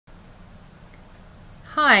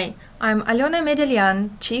Hi, I'm Alyona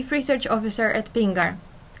Medelyan, Chief Research Officer at Pingar.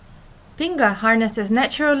 Pingar harnesses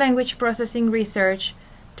natural language processing research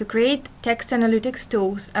to create text analytics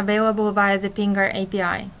tools available via the Pingar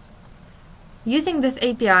API. Using this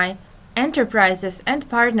API, enterprises and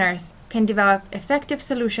partners can develop effective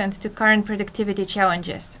solutions to current productivity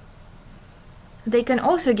challenges. They can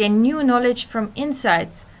also gain new knowledge from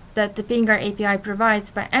insights that the Pingar API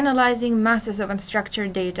provides by analyzing masses of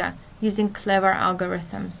unstructured data using clever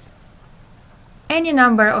algorithms. Any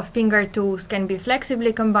number of Pingar tools can be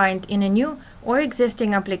flexibly combined in a new or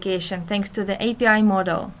existing application thanks to the API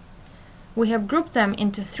model. We have grouped them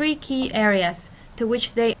into three key areas to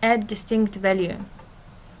which they add distinct value.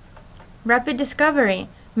 Rapid discovery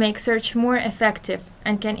makes search more effective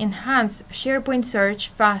and can enhance SharePoint search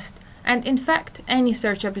fast and in fact any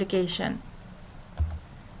search application.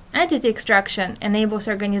 Entity extraction enables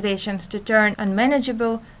organizations to turn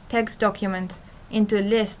unmanageable text documents into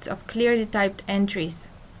lists of clearly typed entries.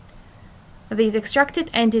 These extracted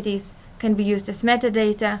entities can be used as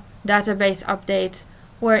metadata, database updates,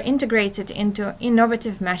 or integrated into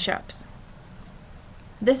innovative mashups.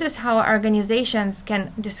 This is how organizations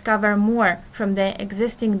can discover more from their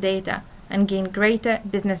existing data and gain greater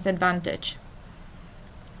business advantage.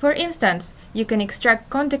 For instance, you can extract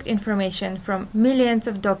contact information from millions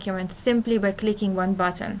of documents simply by clicking one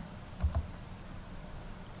button.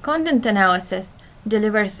 Content analysis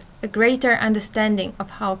delivers a greater understanding of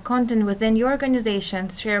how content within your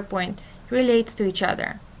organization's SharePoint relates to each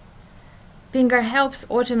other. Pingar helps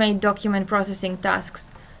automate document processing tasks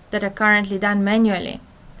that are currently done manually.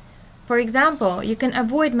 For example, you can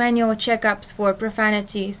avoid manual checkups for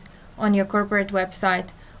profanities on your corporate website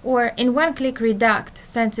or in one click redact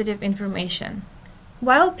sensitive information.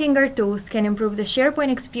 While Pingar tools can improve the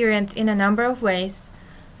SharePoint experience in a number of ways,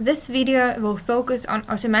 this video will focus on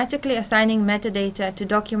automatically assigning metadata to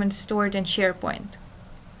documents stored in SharePoint.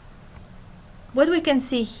 What we can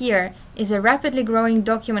see here is a rapidly growing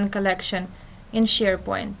document collection in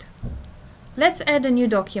SharePoint. Let's add a new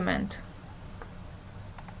document.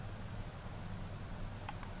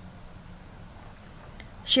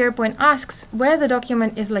 SharePoint asks where the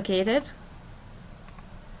document is located,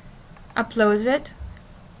 uploads it,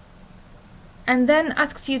 and then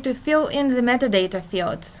asks you to fill in the metadata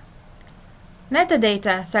fields.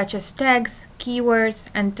 Metadata such as tags, keywords,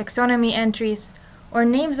 and taxonomy entries, or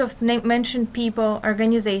names of mentioned people,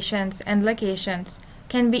 organizations, and locations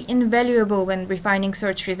can be invaluable when refining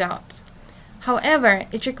search results. However,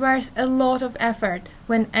 it requires a lot of effort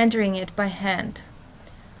when entering it by hand.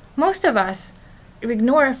 Most of us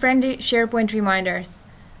ignore friendly SharePoint reminders.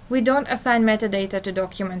 We don't assign metadata to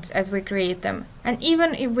documents as we create them, and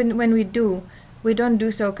even when we do, we don't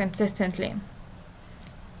do so consistently.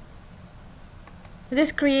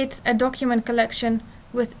 This creates a document collection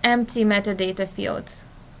with empty metadata fields.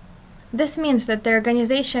 This means that the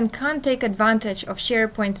organization can't take advantage of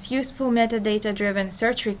SharePoint's useful metadata-driven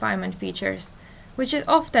search refinement features, which is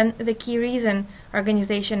often the key reason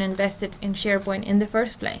organizations invested in SharePoint in the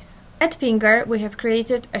first place. At Pingar, we have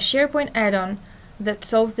created a SharePoint add-on that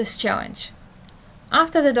solves this challenge.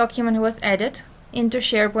 After the document was added into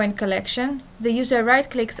SharePoint collection, the user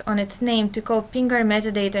right-clicks on its name to call Pingar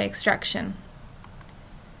Metadata Extraction.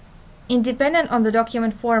 Independent on the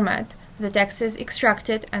document format, the text is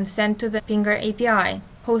extracted and sent to the Pingar API,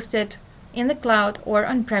 hosted in the cloud or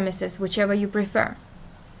on-premises, whichever you prefer.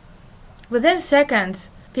 Within seconds,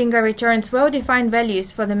 Pingar returns well-defined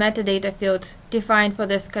values for the metadata fields defined for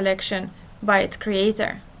this collection by its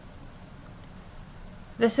creator.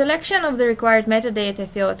 The selection of the required metadata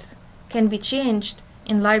fields can be changed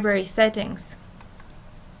in library settings.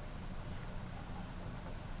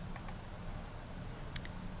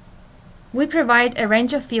 We provide a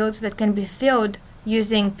range of fields that can be filled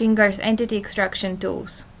using Pingar's entity extraction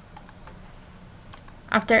tools.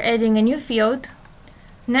 After adding a new field,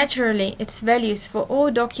 naturally its values for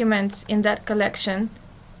all documents in that collection.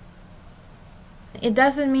 It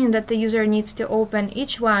doesn't mean that the user needs to open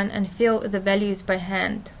each one and fill the values by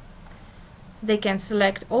hand. They can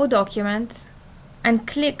select all documents and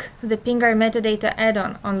click the Pingar Metadata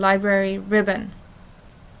add-on on Library ribbon.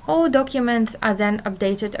 All documents are then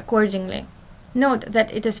updated accordingly. Note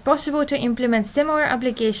that it is possible to implement similar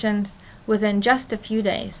applications within just a few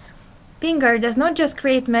days. Pingar does not just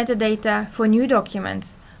create metadata for new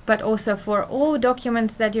documents, but also for all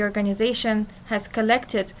documents that the organization has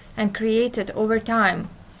collected and created over time.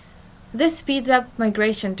 This speeds up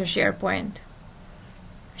migration to SharePoint.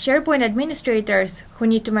 SharePoint administrators who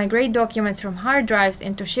need to migrate documents from hard drives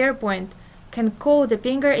into SharePoint can call the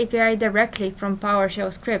Pingar API directly from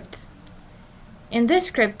PowerShell scripts. In this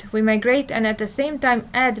script, we migrate and at the same time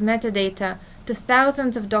add metadata to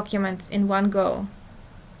thousands of documents in one go.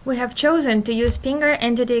 We have chosen to use Pingar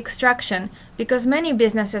entity extraction because many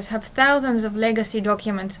businesses have thousands of legacy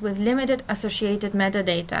documents with limited associated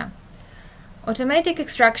metadata. Automatic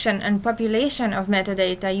extraction and population of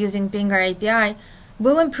metadata using Pingar API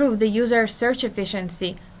will improve the user search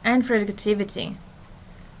efficiency and productivity.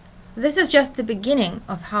 This is just the beginning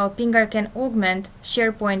of how Pingar can augment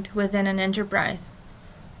SharePoint within an enterprise.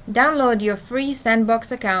 Download your free sandbox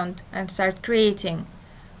account and start creating,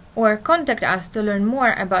 or contact us to learn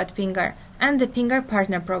more about Pingar and the Pingar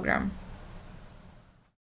Partner Program.